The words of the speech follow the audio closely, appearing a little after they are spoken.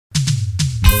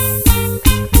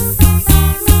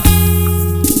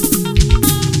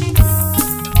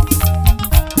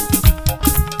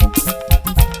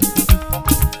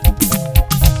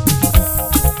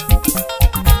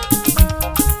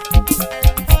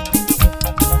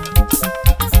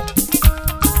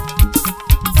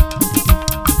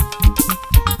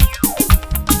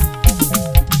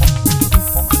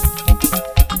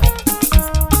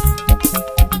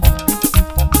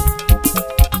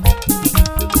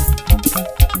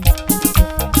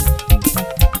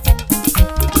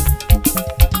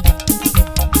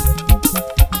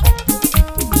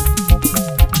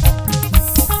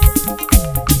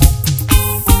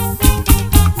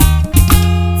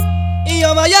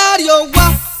yo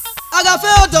wa aga fe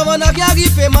odomo na kiagi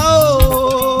fe ma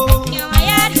o Nyoma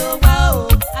yari yo wa o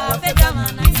aga fe kama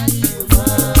na kiagi yo ma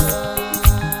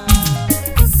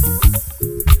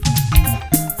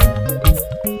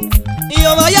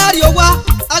Nyoma yari yo wa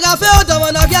aga fe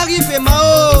odomo na kiagi fe ma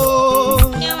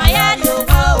o Nyoma yari yo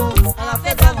wa o aga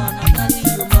fe kama na kiagi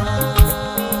yo ma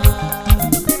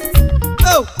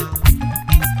Oh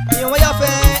Nyoma ya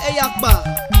fe e ya pa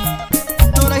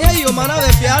no na he yo mana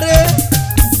ve fiare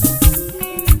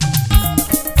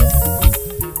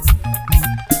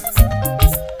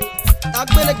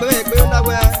Agbele na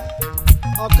we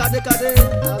okade kade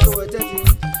aso we tete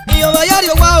Nyoma yari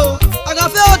yo wa o aga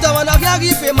fe odomo na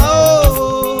kiagi fe ma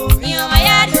o Nyoma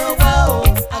yari yo wa o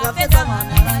aga fe kama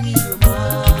na kiagi yo ma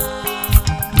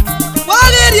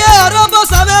Wagiri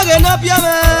Orobosa mege na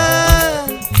piame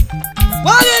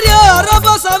Wagiri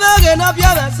Orobosa mege na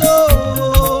piame so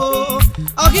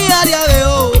Aki ari ave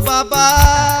o papa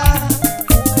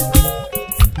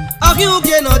Aki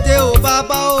uke no te o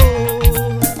papa o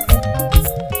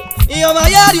Nyoma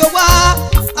yari o wa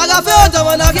aga fe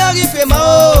odomo na kiagi fe ma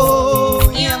o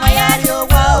Nyoma yari yo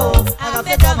wa o aga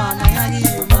fe kama na kiagi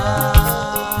yo ma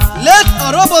Let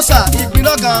Orobosa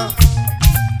Igbinogan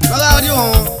Lọ́la rí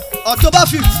òun October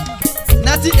 5th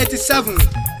 1987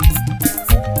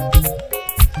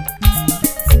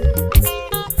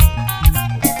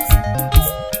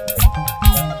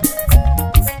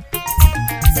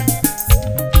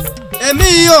 Èmi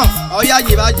yàn ọ̀ya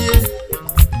yìí bá jẹ́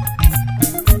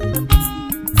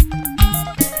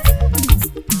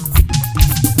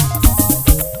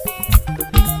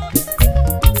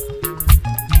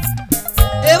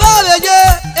Eba beje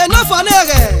enough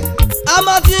anere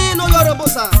Amadi no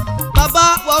Orobosa Baba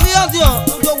warrior dion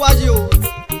ndo waji o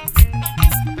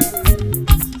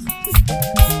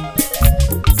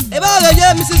Eba beje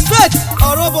Mrs. Faith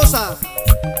Orobosa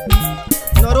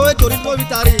Noro e tori to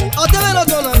vitari Otewe no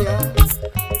to na ni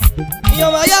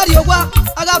Nyoma yari ogwa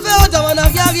aga fe odomo na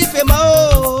kiagi fe ma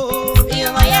o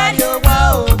Nyoma yari yo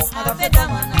wa o aga fe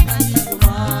kama na kiagi yo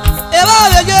ma Eba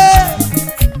beje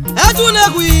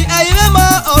Etunegui eyime ma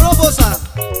Orobosa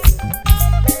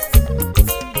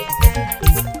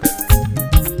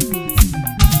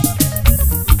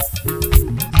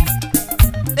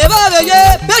Eba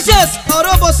beye Patience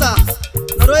Orobosa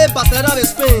Noro e Barcelona de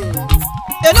Spain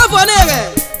Enough anere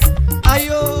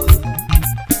Ayo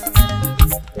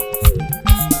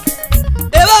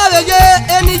Eba beye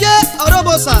Enije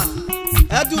Orobosa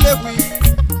Etunegui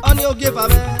Oni oge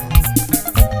fame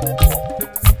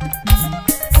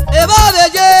Eba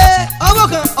beye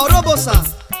Ovbokhan Orobosa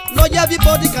No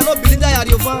everybody cannot believe that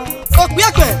you are fan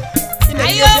Okpiakwe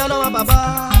Ayo Ino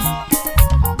baba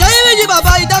Jayimi ji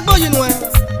baba idagbo yinu e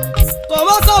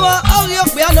Koma ori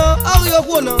okpiano ori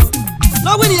okuno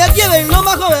No wini e giere no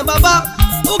ma kome baba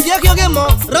Ugie ki oge mo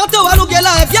Roto wa luge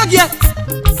la e fiagie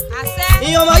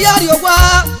Ase Nyoma yari ogwa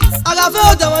Aga fe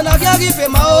odomo na kiagi fe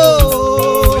ma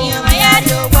o Nyoma yari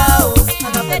yo wa o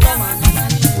aga fe kama na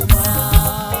kiagi yo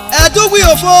ma Edugwi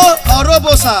ofo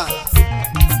Orobosa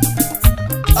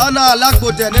Ona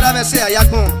alagbode nira me se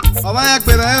ayagbon Oma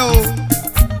egbe me o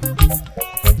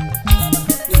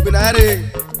Igbina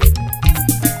ere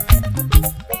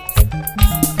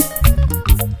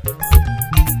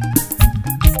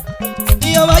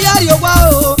Nyoma yari ogwa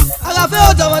o aga fe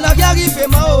odomo na kiagi fe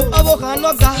ma o Ovbokhan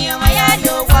no ga Nyoma yari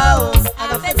yo wa o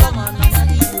aga fe kama na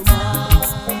kiagi yo ma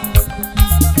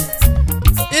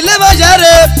Ile ma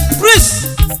jare Prince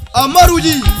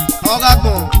Omoruyi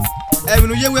Ogagbon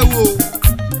Eminu yewewo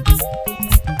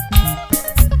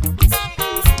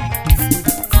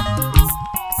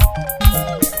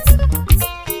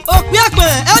Okpiakpe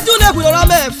Etunegui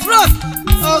Orame Frank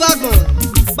Ogagbon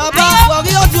Baba wari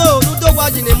audio nudo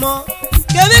waji ni mo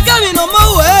Kemi no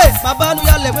mo we Baba nu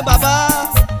ya le pe baba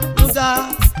Nuda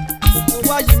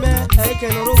Waji me eke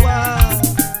no ro wa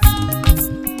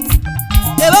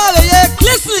Eba beye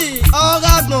Clissy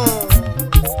Ogagbon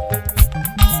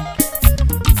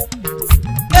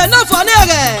Enough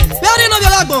anere Beri no bi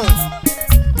Ogagbon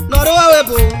Noro wa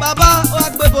webo Baba wa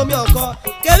gbebo mi oko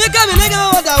Kemi nige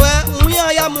mo dawe Unyi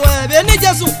aya mu e Be ni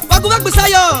Jesu Wagufa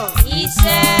gbisayo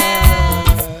Ise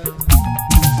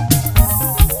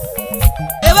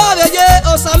Eba beye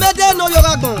Osamede no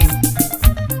Ogagbon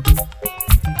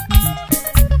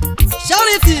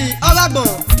Charity Ogagbon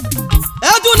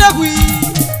Etunegui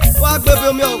wa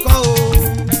gbebo mi oko o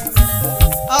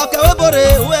Akawe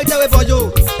bore uwe jewe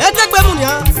bojo Etegbe mu ni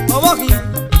a owo ki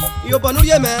Iyobo nu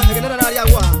ye me egene dara ya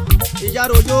wa Iya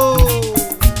rojo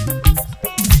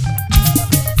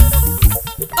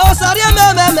Osari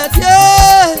me tie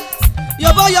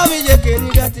Yobo yo mi yeke ni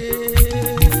gati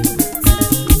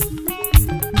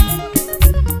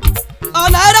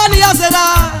Zeda,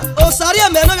 Osari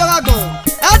and Meno Yagon,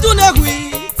 Adunegui,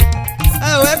 I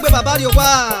work with Baba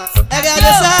Yowa, I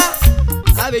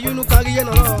have a Yunu Kagi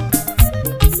no.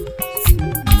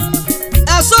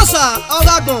 Sosa,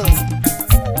 Oragon,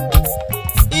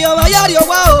 Iomayari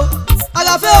Wow, I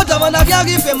have felt the one I can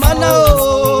give a man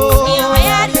now.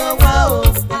 Iomayari Wow,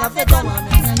 I have felt the one I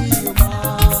can give you.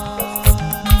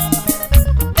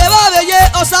 Eva Ye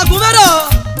Osagumero,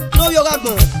 no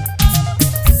Yogagon.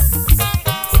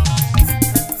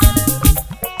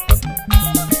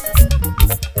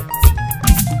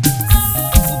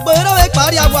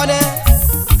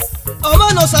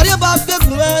 No sorry about the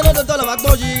woman, not the dollar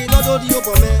Magboji, not the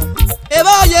Obome.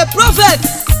 Eva ye prophet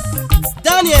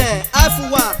Daniel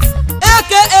Afua,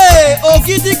 aka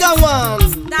Ogidigawan.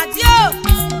 That's you.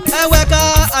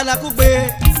 Eweka Anakube.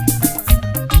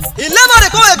 11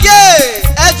 go again.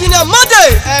 Engineer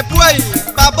Monday, Pui,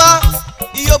 Baba,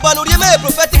 Iobanurieme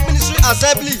prophetic ministry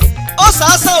assembly. Osa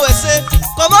Asa we say,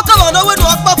 come on, no way to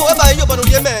walk Baba by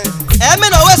Iobanurieme.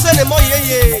 Amen, always send a more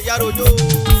ye, Yarojo.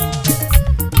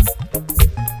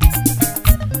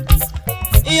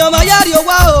 Iomayari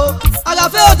Wow, I got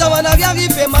felt the one I can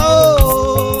give him.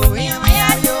 Oh,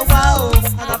 Iomayari Wow,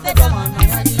 I got felt the one I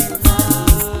can give him.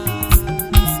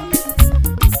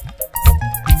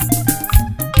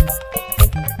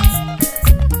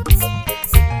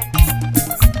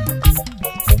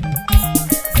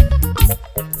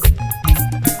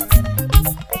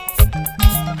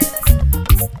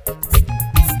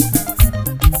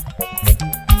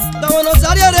 The one of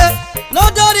Sariade, no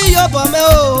dirty your bomb.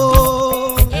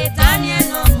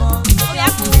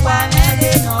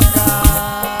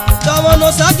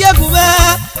 No sabia kuwe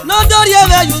no dori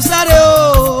eve you sare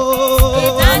o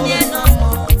etanye no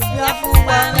mo ya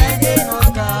fuwa mede no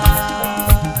ga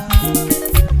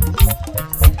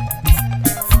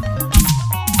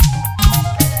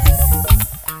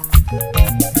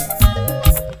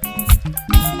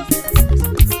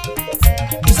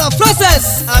it's a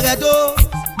process Aredo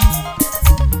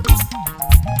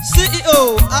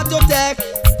CEO Atotech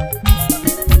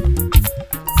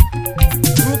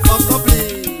group of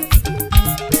companies.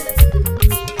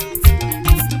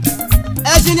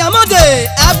 Engineer Monday,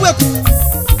 Abweku,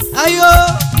 Ayo,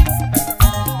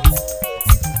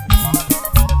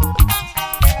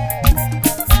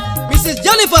 Mrs.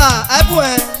 Jennifer, Abwe,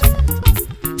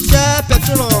 Chef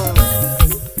Petron,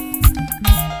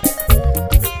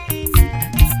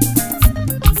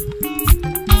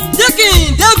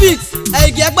 Dikin, David,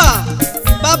 Egba,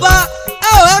 Baba,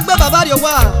 Egba, Baba,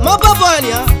 Yowa, Moba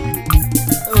Bonia,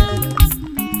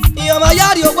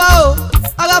 Iomayari Yowa.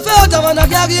 I got felt the one I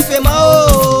can give him.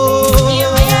 Oh, I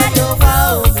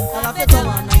got felt the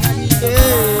one I can give him.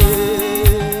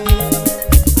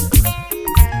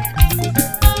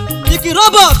 Dicky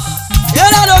Robots,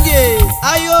 Yeradogi,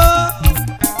 Ayo,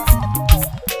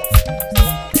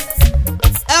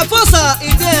 Efosa,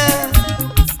 Ide,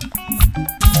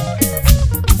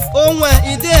 Onwe,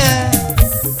 Ide,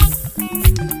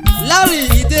 Larry,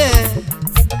 Ide,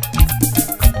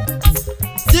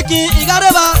 Dicky,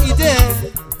 Igareva, Ide.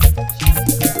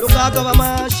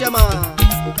 Government Shema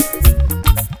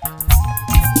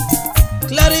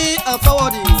Clary and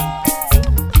forwarding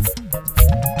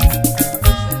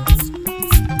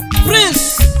Prince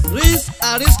Riz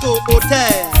Arisco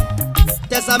Hotel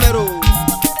Tesamero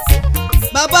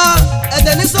Baba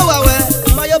Edeniso Wawe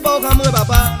Mayo Bokamu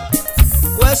Baba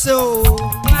Weso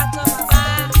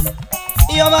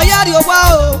Iomayari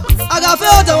Wow I got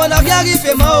felt the one I can give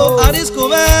him. Arisco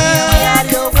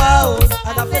Iomayari Wow I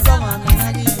got felt the one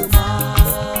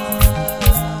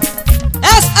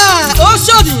oh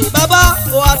shodi Baba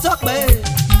oh atokpe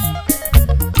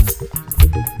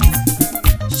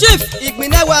Chief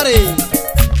Igmineware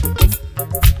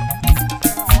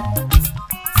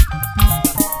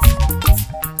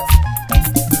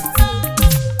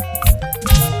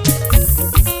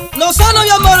No son of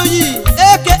your Moroyi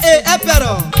aka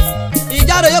Emperor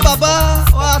Ijaro yo Baba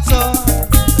oh ato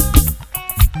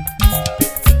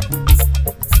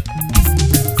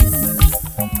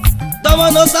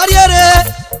No sariere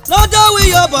no do we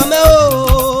your bomb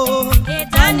o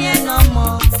etanye no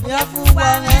mo ya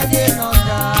fuwa mede no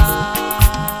ga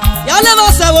ya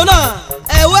never say na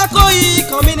Ewekoyi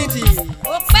community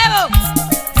o pebo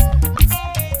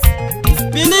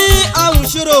Benin and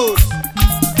Shuro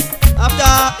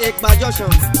after Ekpa Junction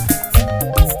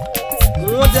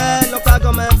the local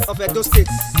government of Edo State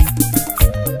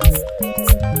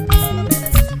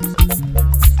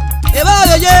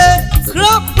Eba ye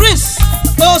Grand Prince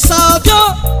Osaojo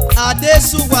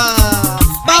Adesuwa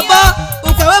Baba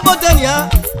Ukawe Botenia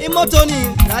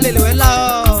Imotoni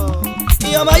Alelewela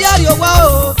Iyoma yari owa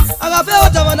o. Agafe o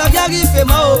tamana biagi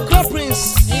fema o. Crown Prince.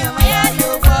 Iyoma yari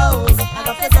owa o.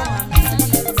 Agafe tamana biagi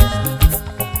fema.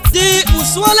 The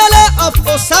Uswalele of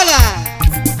Osaga.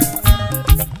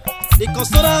 The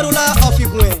Constitutional ruler of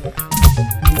Irhomwan.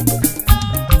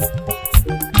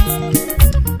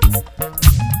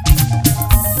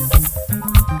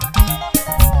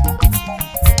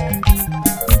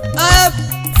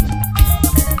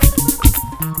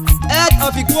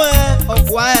 Of Irhomwan of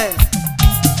Wae.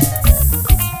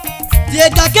 The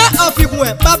Edake of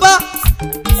Irhomwan, Baba.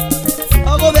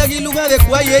 Ogo begi lugan de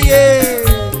kwa yeye.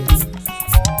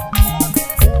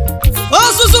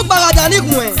 Osusu parada ni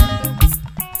Irhomwan.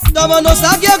 Domo no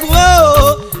sage Irhomwan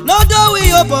o. No do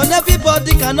we open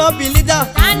everybody cannot be leader.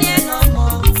 Daniel no mo,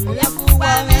 oya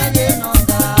fuwa mele no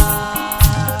da.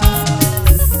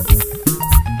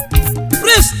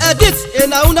 Prince Edith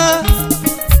Enauna.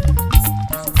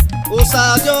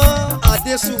 Osajon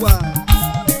Adesuwa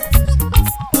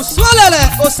Uswalele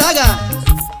Osaga.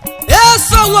 Yes,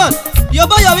 someone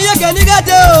Yobo yomi yeke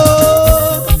nigade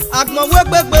o. Akmo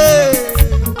wekpekpe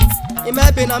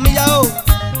Ime be na miya o.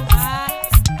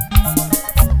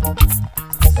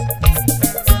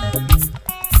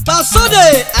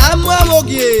 Pasode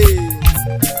Amwamogie.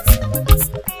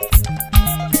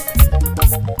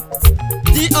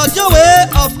 The Ojowe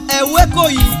of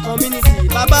Ewekoyi community.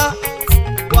 Baba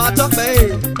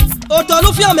Watokbe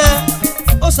Otolufiame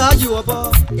Osaji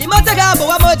wobo Imatega bo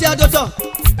wa moje adoto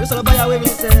Yosoro baya we mi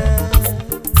se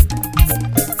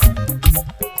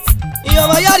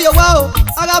Iyoma yari owa o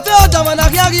Agafe o tamana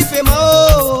biagi fema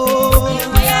o.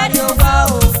 Iyoma yari owa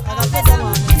o. Agafe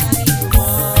tamana biagi fema.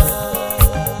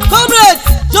 Comrade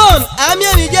John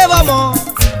Amiemi Jebamo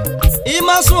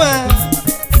Imaswe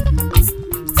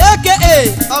aka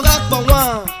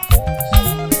Ogakponwan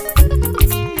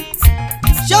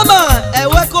Chairman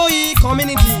Ewekoyi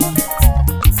community.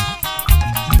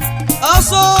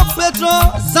 Also patron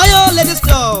Zion Ladies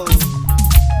Club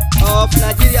of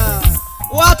Nigeria.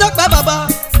 Watak by Baba.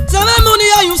 Teme muni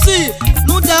ya yusi.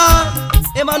 Nuda.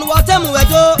 Emanu watemu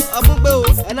wedo. Abugbe o.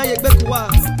 Ena yegbe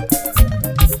kuwa.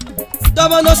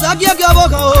 Domo no sagi agi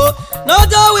Ovbokhan o. No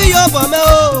do we yo for me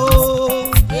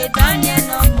o. Daniel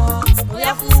no mo.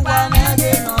 Oya fuwa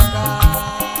mele no da.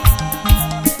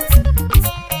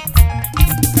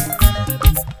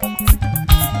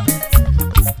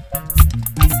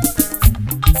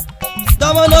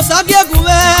 Domo no sagi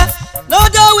Irhomwan. No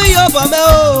do we yo for me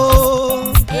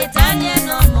o. Daniel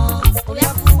no mo. Oya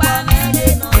fuwa mele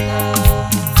no da.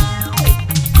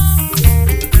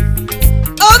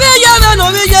 Obi yeme no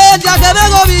bi je jakebe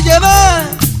go bi je me.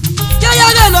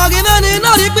 Kaya no gimeni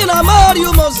no ripina mari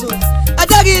umozo.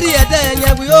 Adagiri ede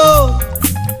nyebu yo.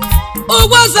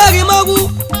 Ugwa sagi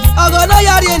magu. Agona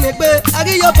yari enekpe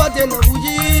agi yo pote no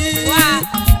buji.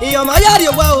 Iyoma yari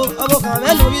owa o Ovbokhan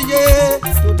me no bi je.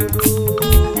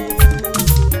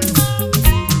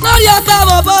 Lori aka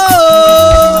bobo.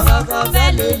 Baba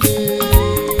velele.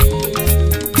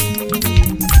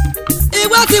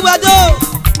 Igwa ti wedo.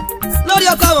 Lori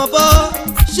aka bobo.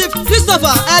 Chief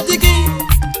Christopher Adigi.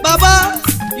 Baba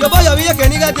yobo yomi yeke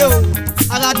nigade o.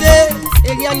 Agade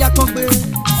eri anya konpe.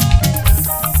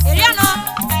 Eriano.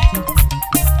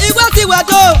 Igwa ti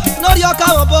wedo. Lori aka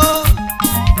bobo.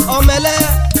 Omele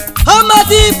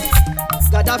Hamadi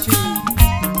Gaddafi.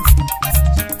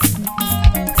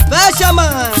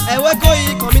 Chairman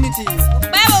Ewekoyi community.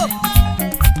 Bebo.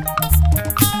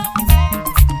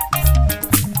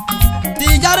 The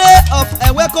Jare of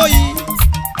Ewekoyi.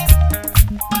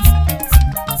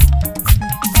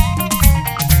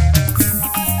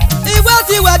 Igwe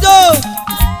ti wedo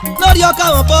lórí ọkà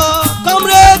wọn bọ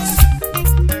comrades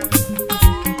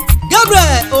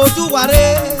Gabriel Oduware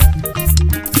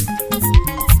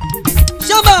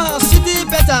Shama City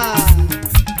Better.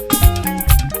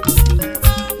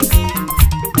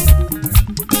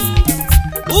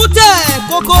 Ute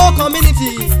Koko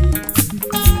community.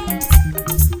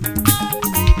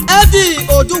 FD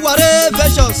Oduware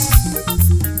Ventures.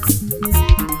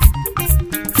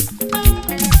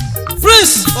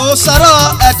 Prince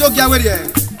Osaro Edogiawerie.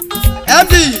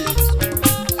 MD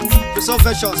Resolve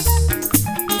Ventures.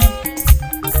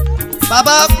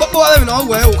 Baba popo wa mi no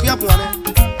we o kia puane.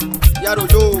 Ya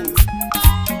rojo.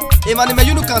 Emani me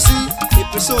yunu kan si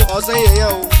episo ozen yen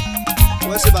o.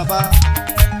 We se baba.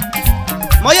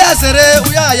 Moya sere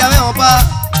uya ya me oba.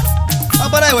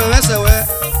 Oba na iwe wese we.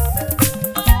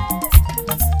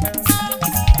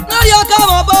 Na ya ka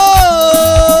mo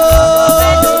bo.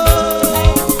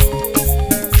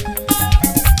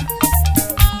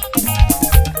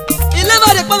 Ile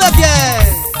ma de pome bien.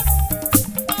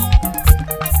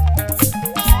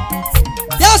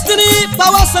 Destiny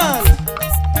Power Sound.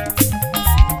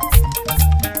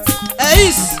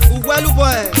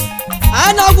 boy.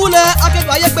 I na gune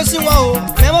akeba ye pesi won o.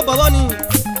 Me mo bobo ni.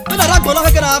 Me da ragbon lo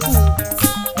keke na aku.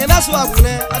 E ma so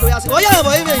agune ado ya se. O ya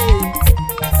bo ibe.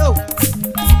 Oh.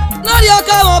 Lori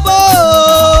oka won bo.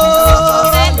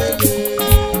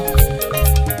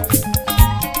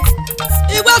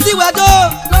 Igba ti wedo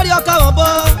lori oka won bo.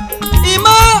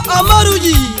 Imo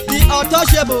Omoruyi the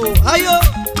untouchable. Ayo.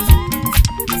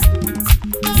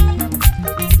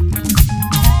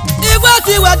 Igba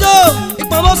ti wedo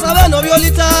ipomo sabe no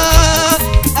biolita.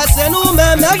 Esenu me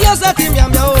egi se ti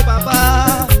miamia o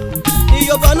papa.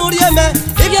 Iyo bonu rie me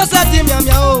egi se ti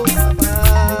miamia o papa.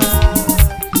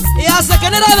 Iya se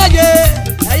kenera beje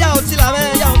eya o ti la me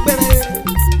ya o pe me.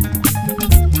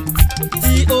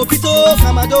 Di obito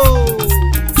kamado.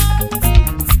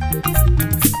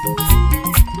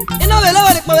 Ina vele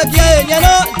vele po gie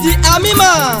nyana di amima.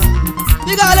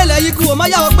 Diga lele yiku o ma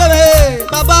ya o pe me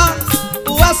baba.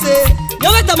 Uwase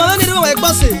yo meta mama ni mo egbo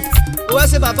se.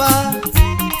 Uwase baba.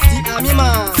 Amima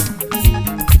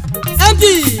MD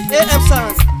AM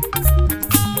San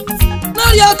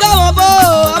Lori oka won bo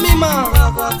Amima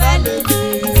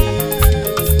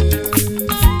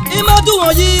Imadu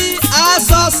won yi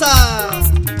asosa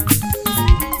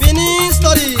Benin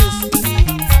stories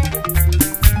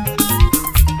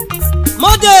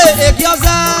Mode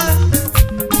Egioza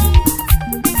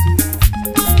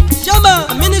Shama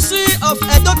Ministry of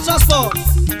Edo Transport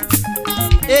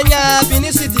Enya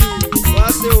Benin City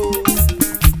Wase o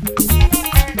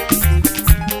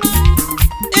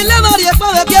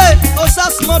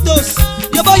Osas motos,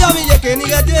 yo voy a mi yeke ni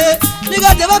gade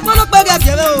va con lo pega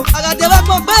que veo, agade va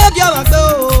con pega que va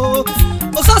veo.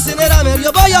 Osas nera me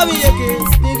yo voy a mi yeke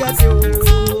ni gade o.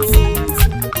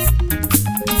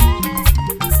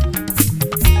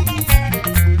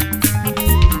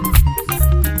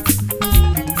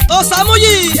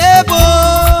 Osamuyi ebo,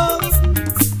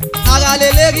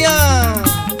 agale legia.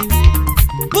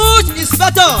 Push is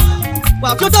better.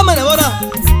 Wa kuta mane bona.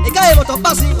 Eka e moto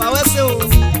pasi wa wese o.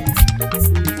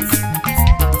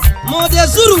 Mode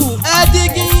Zuru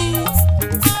Edigi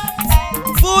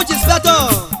Push is better.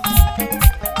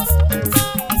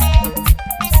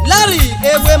 Larry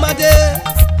Ewemade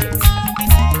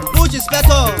Push is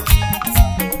better.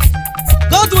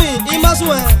 Godwin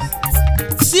Imaswe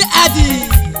Si Adi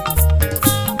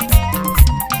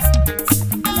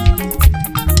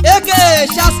aka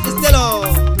Shas Estelo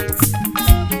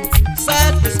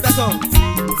Sad is better.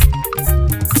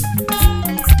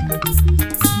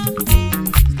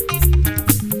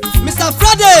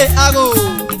 Friday Ago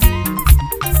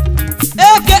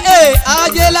aka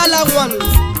Ajela Lawan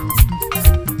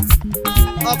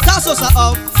of Kasosa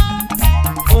of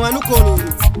Owenukonu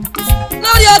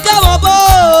Lori oka won bo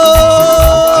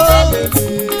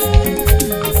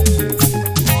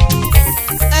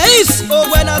Eis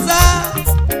Ogwenaza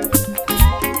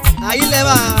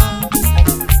Ayileva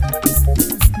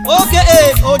aka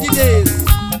Odidays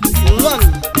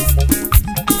 1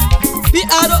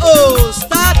 PRO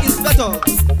start is better.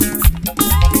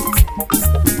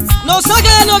 No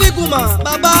sake no biguma,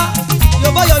 baba.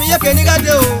 Yo boy yomi yeke ni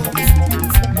gade o.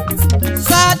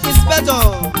 Start is better.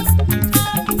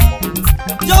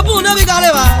 Jobu no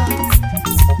bigaleva.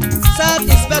 Start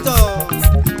is better.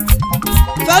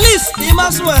 Feliz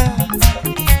Imaswe.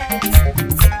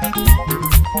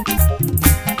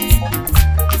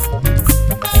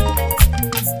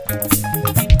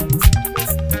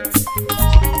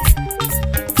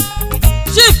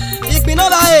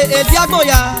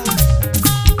 Ediagboya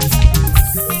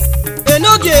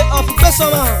Enoge of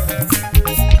Pesoma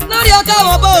Lori oka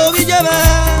won bo Owijeme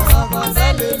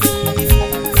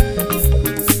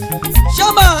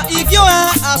Shama Igioe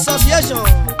Association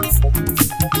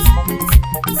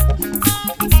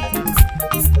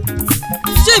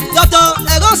Chief Dr.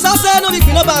 Ego Sase no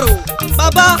Bikinobaro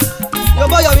Baba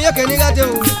Yobo yomi yeke ni gade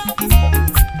o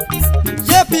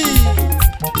JP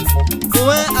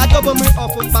Owe Adobomi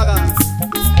of Okpaga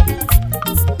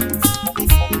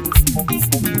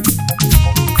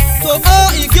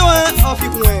of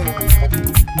Ikwen.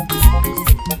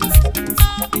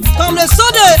 Comme le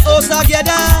Sode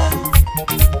Osageda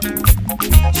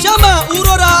Shama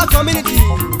Urora Community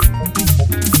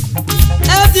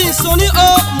FD Sony O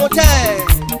Motel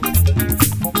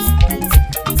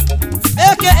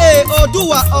aka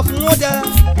Oduwa of Moda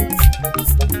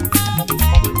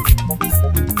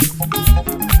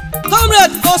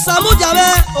Comrade Osamu Jame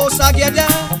Osageda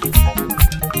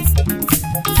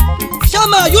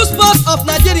Shama Youth Sports of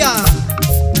Nigeria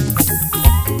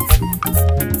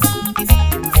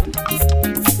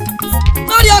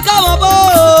Lori oka won bo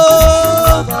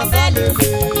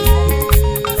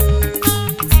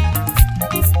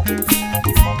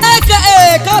aka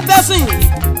person.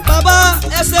 Baba,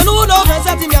 ese nu no kan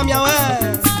seti mi amiawe.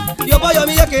 Yo boy yo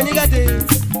mi ye ke ni gade.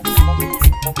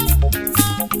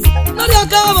 No dia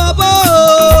ka baba.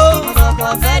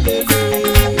 Baba velele.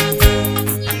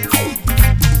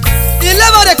 Ilé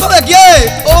va de comme gué,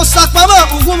 au sacrement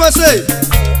ou vous se.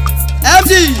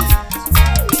 MD.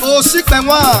 Au sikpe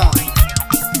moi.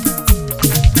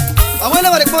 Awele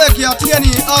va de comme gué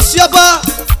atieni, Osiaba.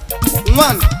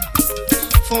 One.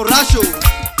 For Rasho.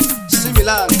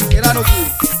 Similar, Iranoki.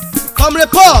 Comme le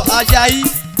port à Jaï.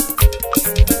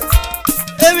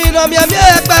 Et mi non mi ami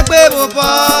ekpagbe bobo.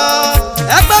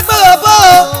 Ekpagbe bobo,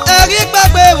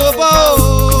 ekpagbe bobo.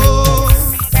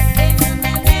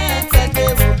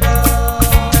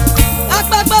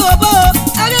 Ekpagbe bobo,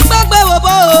 ekpagbe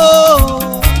bobo.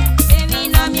 Emi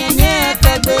no mi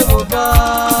ekpagbe bobo.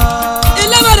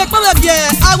 Ile ma de pon bien,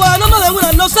 awo no mo le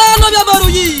wuna no sa no bia boru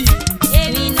yi.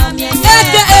 Emi no mi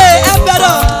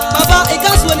Ebero, baba,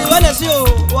 ikasu ni wele si o.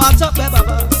 Wa top pe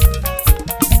baba.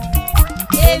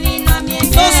 Emi no mi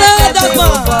No say that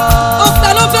man. O ta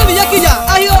no fe mi yekiya,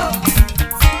 ayo.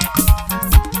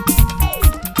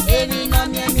 Emi no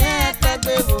mi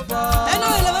ekpagbe bobo. Eno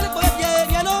ele wele ko ye,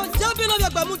 you know, jumping on your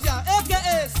gbamudia, aka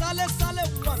sale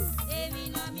one. Emi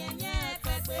no mi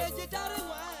ekpagbe. Ejidare